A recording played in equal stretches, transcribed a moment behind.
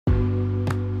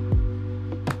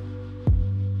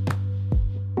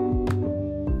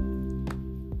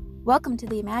Welcome to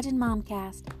the Imagine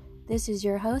Momcast. This is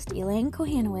your host, Elaine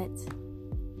Kohanowitz.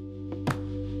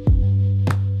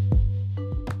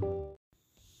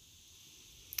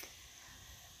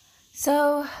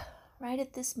 So, right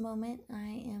at this moment,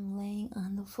 I am laying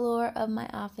on the floor of my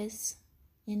office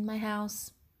in my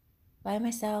house by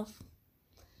myself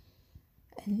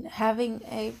and having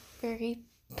a very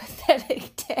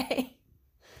pathetic day,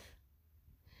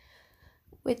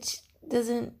 which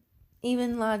doesn't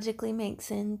even logically make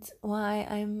sense why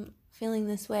I'm feeling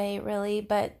this way, really,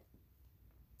 but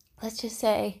let's just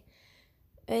say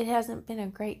it hasn't been a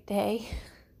great day.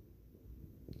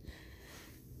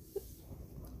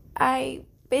 I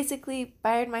basically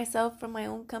fired myself from my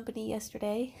own company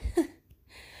yesterday,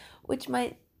 which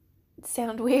might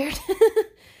sound weird,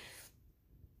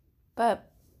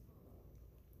 but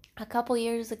a couple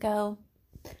years ago,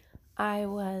 I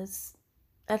was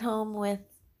at home with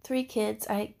 3 kids.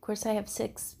 Of course, I have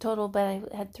 6 total, but I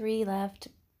had 3 left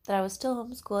that I was still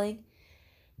homeschooling,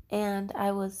 and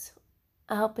I was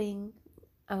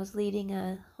leading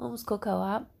a homeschool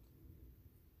co-op,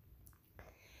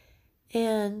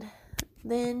 and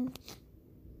then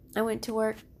I went to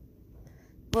work.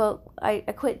 Well, I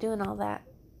quit doing all that,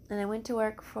 and I went to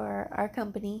work for our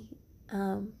company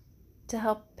to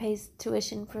help pay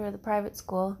tuition for the private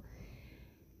school,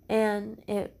 and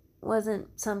it wasn't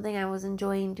something I was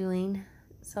enjoying doing.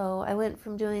 So I went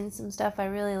from doing some stuff I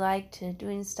really liked to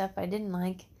doing stuff I didn't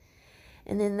like.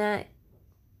 And then that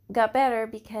got better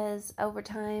because over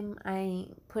time I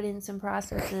put in some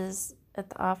processes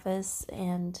at the office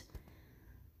and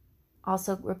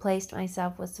also replaced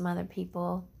myself with some other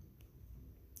people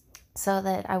so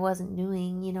that I wasn't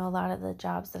doing, a lot of the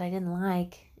jobs that I didn't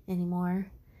like anymore.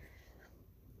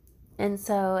 And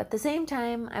so at the same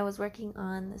time I was working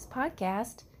on this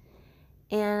podcast,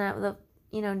 and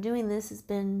doing this has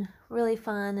been really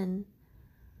fun, and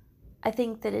I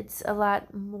think that it's a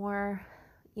lot more,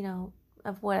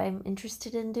 of what I'm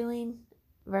interested in doing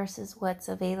versus what's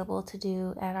available to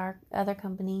do at our other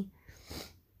company.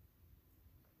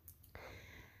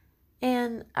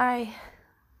 And I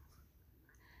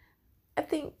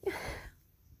think,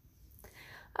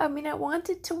 I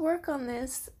wanted to work on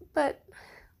this, but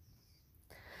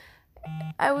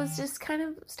I was just kind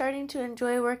of starting to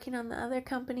enjoy working on the other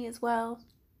company as well.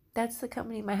 That's the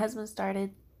company my husband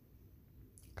started.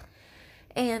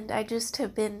 And I just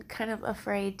have been kind of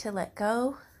afraid to let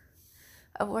go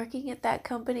of working at that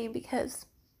company because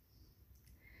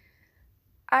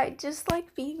I just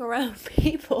like being around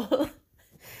people.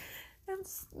 I'm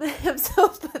so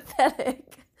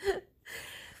pathetic.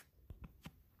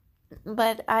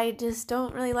 But I just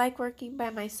don't really like working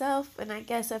by myself, and I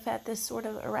guess I've had this sort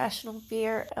of irrational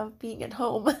fear of being at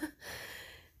home.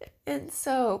 And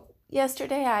so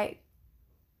yesterday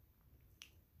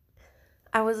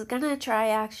I was gonna try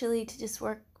actually to just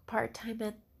work part-time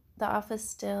at the office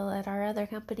still at our other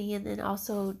company, and then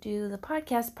also do the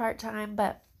podcast part-time,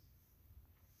 but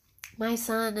my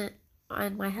son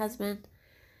and my husband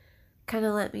kind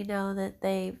of let me know that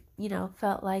they,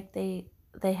 felt like they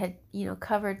had,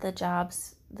 covered the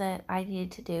jobs that I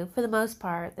needed to do for the most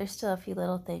part. There's still a few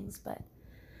little things, but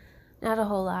not a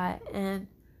whole lot, and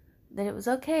that it was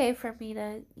okay for me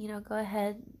to, go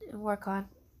ahead and work on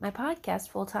my podcast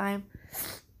full time.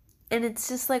 And it's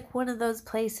just like one of those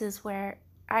places where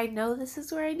I know this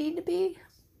is where I need to be.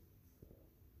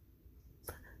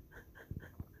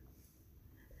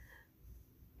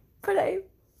 But I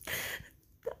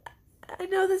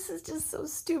know this is just so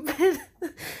stupid,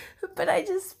 but I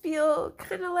just feel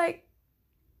kind of like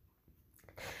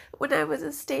when I was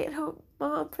a stay-at-home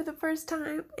mom for the first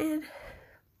time, and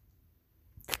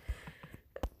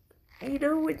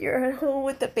when you're at home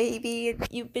with the baby and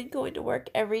you've been going to work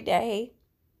every day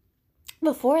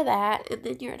before that, and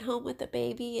then you're at home with the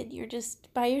baby and you're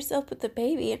just by yourself with the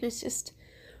baby, and it's just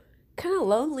kind of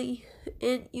lonely,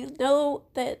 and you know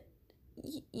that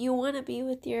you want to be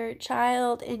with your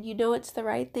child, and it's the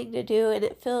right thing to do, and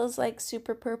it feels like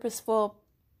super purposeful,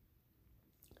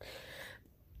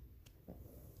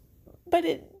 but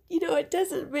it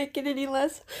doesn't make it any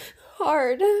less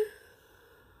hard.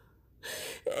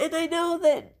 And I know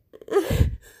that I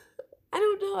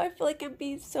don't know, I feel like I'm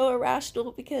being so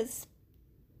irrational because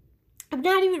I'm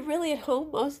not even really at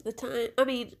home most of the time.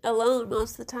 Alone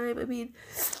most of the time.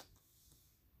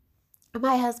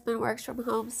 My husband works from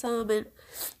home some, and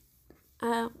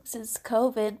since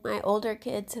COVID, my older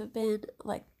kids have been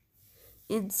like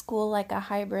in school like a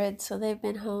hybrid, so they've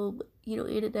been home, in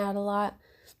and out a lot.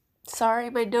 Sorry,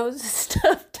 my nose is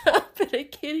stuffed up and I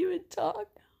can't even talk.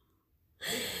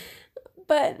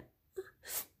 But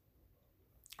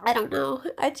I don't know.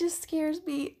 It just scares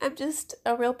me. I'm just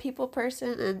a real people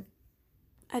person, and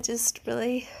I just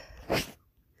really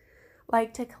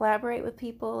like to collaborate with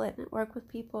people and work with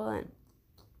people. And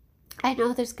I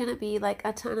know there's going to be like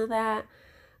a ton of that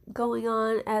going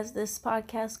on as this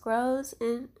podcast grows,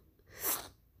 and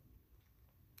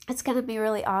it's going to be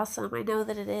really awesome. I know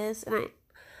that it is. And I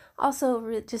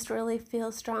also just really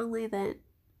feel strongly that,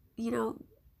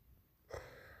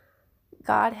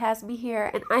 God has me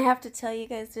here. And I have to tell you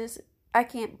guys, I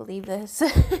can't believe this.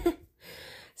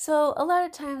 So a lot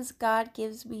of times God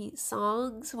gives me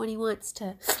songs when he wants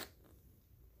to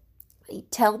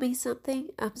tell me something.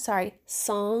 I'm sorry,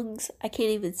 songs. I can't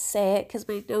even say it because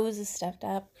my nose is stuffed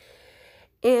up.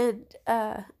 And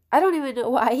I don't even know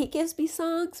why he gives me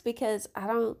songs, because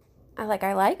I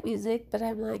like music, but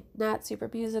I'm like not super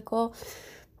musical.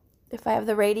 If I have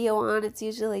the radio on, it's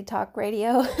usually talk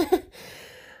radio.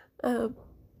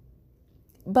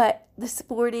 But this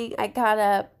morning I got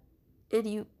up,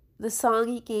 and the song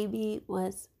he gave me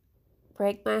was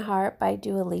Break My Heart by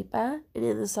Dua Lipa. And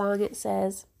in the song it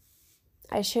says,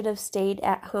 I should have stayed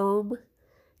at home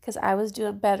because I was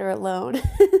doing better alone.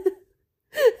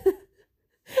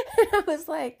 And I was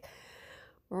like,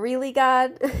 really,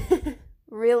 God?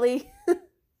 Really?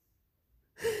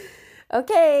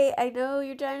 Okay, I know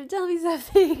you're trying to tell me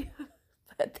something,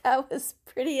 but that was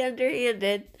pretty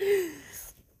underhanded.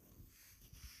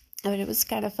 I mean, it was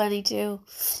kind of funny too.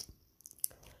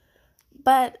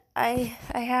 But I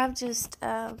have just,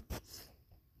 I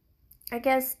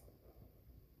guess,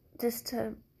 just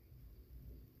to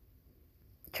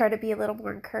try to be a little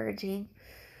more encouraging.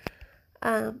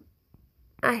 We're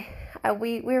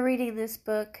reading this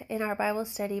book in our Bible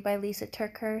study by Lisa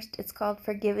TerKeurst. It's called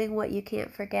Forgiving What You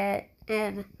Can't Forget.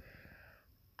 And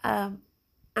I'm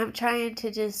trying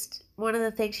to just, one of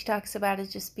the things she talks about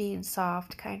is just being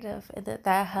soft, kind of, and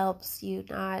that helps you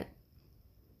not,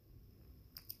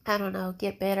 I don't know,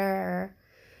 get bitter or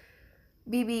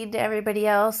be mean to everybody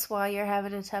else while you're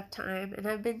having a tough time. And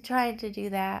I've been trying to do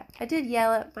that. I did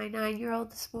yell at my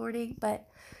 9-year-old this morning, but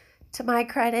to my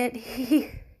credit, he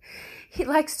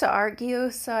likes to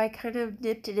argue, so I kind of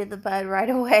nipped it in the bud right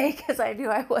away because I knew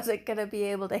I wasn't going to be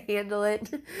able to handle it.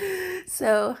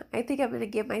 So I think I'm going to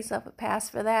give myself a pass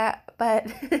for that. But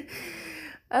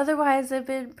otherwise, I've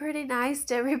been pretty nice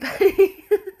to everybody.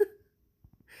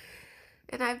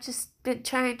 And I've just been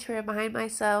trying to remind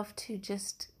myself to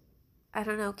just, I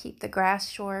don't know, keep the grass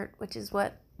short, which is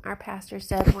what our pastor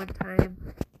said one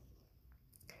time.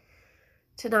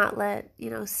 To not let,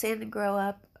 sin grow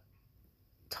up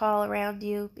tall around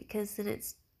you, because then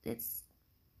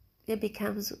it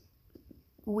becomes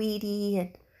weedy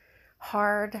and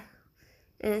hard,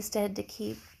 and instead to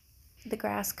keep the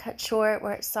grass cut short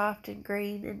where it's soft and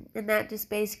green, and that just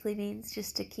basically means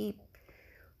just to keep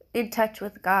in touch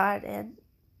with God and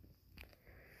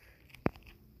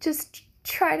just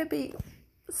try to be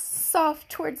soft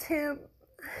towards him.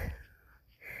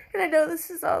 And I know this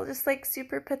is all just like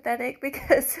super pathetic,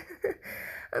 because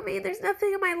I mean, there's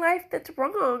nothing in my life that's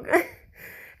wrong.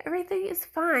 Everything is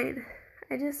fine.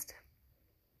 I'm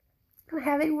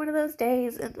having one of those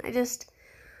days, and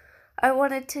I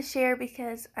wanted to share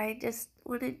because I just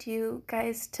wanted you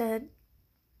guys to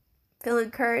feel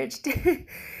encouraged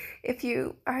if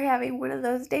you are having one of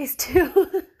those days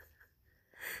too.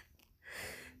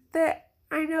 That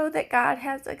I know that God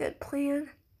has a good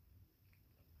plan,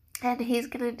 and he's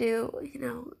going to do,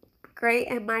 great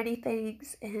and mighty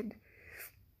things, and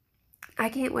I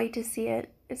can't wait to see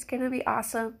it. It's going to be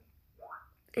awesome.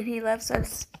 And he loves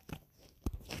us.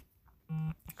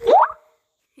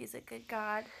 He's a good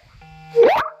God.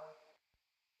 And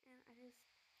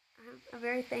I'm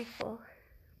very thankful.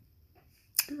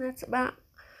 And that's about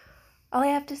all I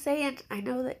have to say. And I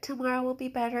know that tomorrow will be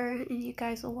better, and you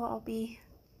guys will all be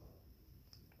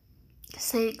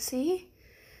saying, see,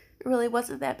 it really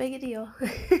wasn't that big a deal.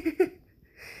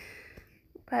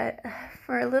 But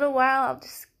for a little while,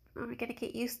 I'm going to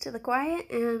get used to the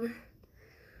quiet, and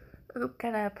I'm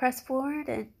going to press forward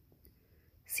and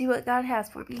see what God has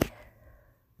for me.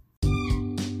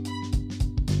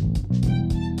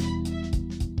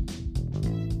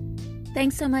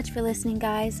 Thanks so much for listening,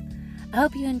 guys. I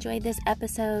hope you enjoyed this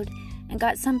episode and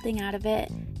got something out of it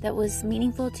that was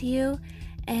meaningful to you.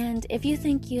 And if you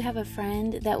think you have a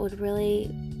friend that would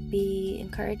really be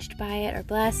encouraged by it or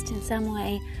blessed in some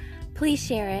way, please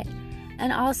share it.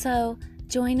 And also,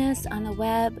 join us on the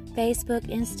web, Facebook,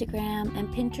 Instagram, and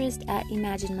Pinterest at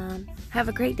Imagine Mom. Have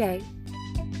a great day.